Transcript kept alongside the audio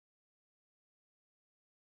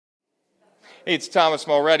Hey, it's Thomas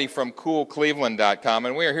Mulready from coolcleveland.com,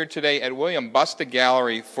 and we are here today at William Busta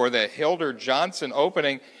Gallery for the Hildur Jonsson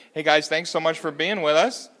opening. Hey guys, thanks so much for being with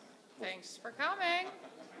us. Thanks for coming.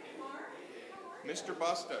 Mr.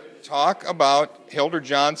 Busta, talk about Hildur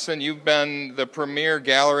Jonsson. You've been the premier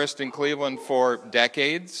gallerist in Cleveland for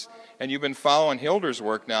decades, and you've been following Hildur's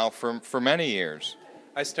work now for many years.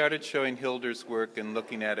 I started showing Hildur's work and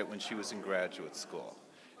looking at it when she was in graduate school.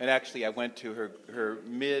 And actually I went to her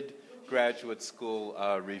mid-graduate school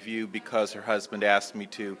review because her husband asked me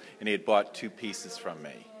to, and he had bought 2 pieces from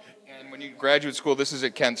me. And when you graduate school, this is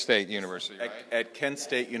at Kent State University, right? At Kent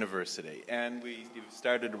State University. And we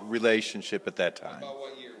started a relationship at that time. About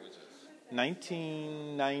what year was this?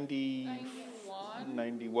 1990...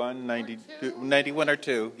 91 or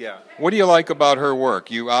 2, yeah. What do you like about her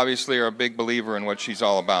work? You obviously are a big believer in what she's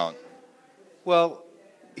all about. Well,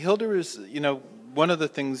 Hildur is, one of the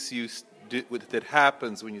things that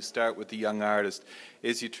happens when you start with a young artist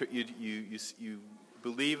is you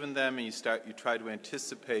believe in them and you try to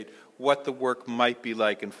anticipate what the work might be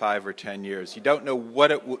like in 5 or 10 years. You don't know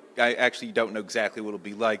you don't know exactly what it'll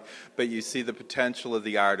be like, but you see the potential of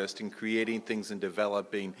the artist in creating things and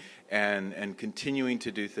developing and continuing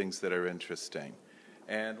to do things that are interesting.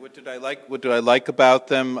 And what did I like about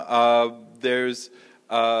them?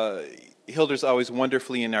 Hildur's always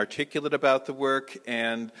wonderfully inarticulate about the work,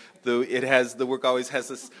 and the work always has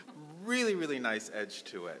this really, really nice edge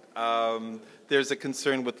to it. There's a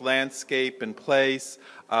concern with landscape and place,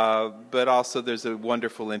 but also there's a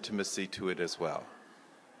wonderful intimacy to it as well.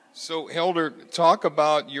 So, Hildur, talk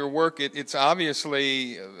about your work. It's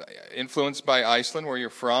obviously influenced by Iceland, where you're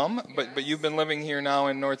from, but you've been living here now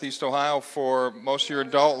in Northeast Ohio for most of your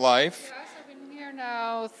adult life. Yes, I've been here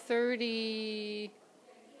now 30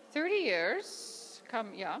 years.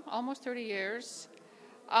 Almost 30 years.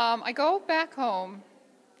 I go back home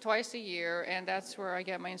twice a year, and that's where I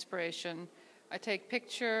get my inspiration. I take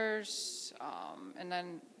pictures, and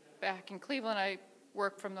then back in Cleveland, I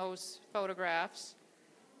work from those photographs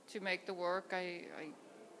to make the work. I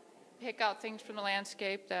pick out things from the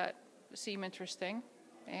landscape that seem interesting,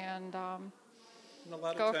 and a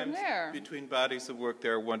lot go of times from there. Between bodies of work,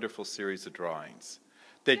 there are a wonderful series of drawings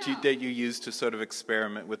that you use to sort of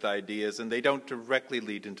experiment with ideas, and they don't directly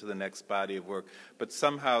lead into the next body of work, but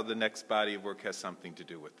somehow the next body of work has something to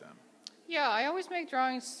do with them. Yeah, I always make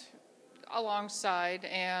drawings alongside,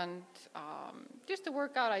 and just to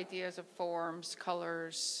work out ideas of forms,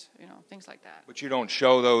 colors, things like that. But you don't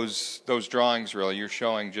show those drawings, really. You're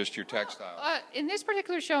showing just your textile. In this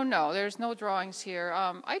particular show, no. There's no drawings here.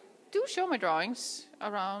 I do show my drawings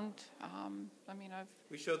around.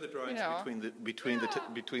 We show the drawings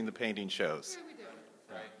between the painting shows. Yeah, we do.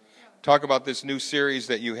 Right. Talk about this new series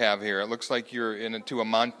that you have here. It looks like you're into a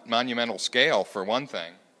monumental scale, for one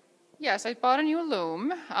thing. Yes, I bought a new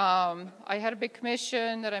loom. I had a big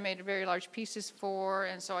commission that I made very large pieces for,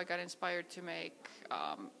 and so I got inspired to make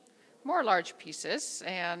more large pieces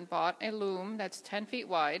and bought a loom that's 10 feet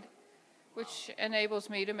wide, which enables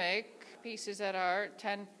me to make pieces that are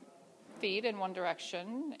 10 feet in one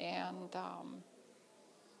direction and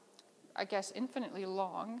I guess infinitely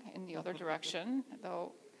long in the other direction,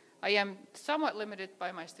 though I am somewhat limited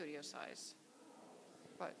by my studio size.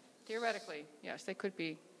 But theoretically, yes, they could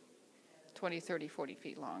be 20, 30, 40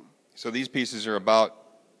 feet long. So these pieces are about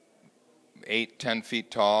 8, 10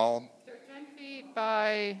 feet tall? They're 10 feet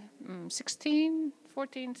by 16,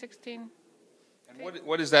 14, 16. And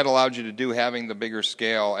what has that allowed you to do, having the bigger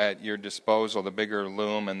scale at your disposal, the bigger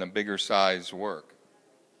loom and the bigger size work?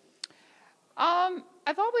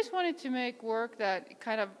 I've always wanted to make work that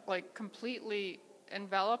kind of like completely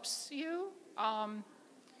envelops you.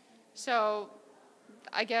 So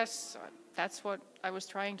I guess that's what I was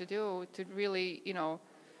trying to do, to really,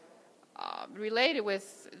 relate it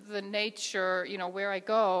with the nature, where I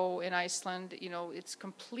go in Iceland, it's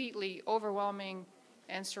completely overwhelming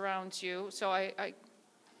and surrounds you. So I'm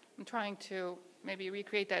trying to maybe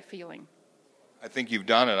recreate that feeling. I think you've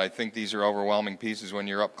done it. I think these are overwhelming pieces when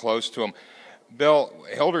you're up close to them. Bill,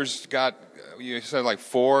 Hildur's got, you said, like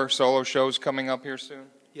 4 solo shows coming up here soon?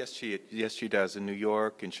 Yes, she does, in New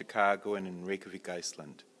York, in Chicago, and in Reykjavik,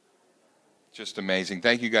 Iceland. Just amazing.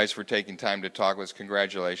 Thank you guys for taking time to talk with us.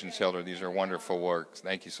 Congratulations, Hildur. These are wonderful works.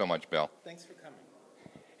 Thank you so much, Bill. Thanks for coming.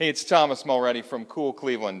 Hey, it's Thomas Mulready from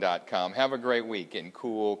coolcleveland.com. Have a great week in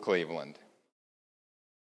cool Cleveland.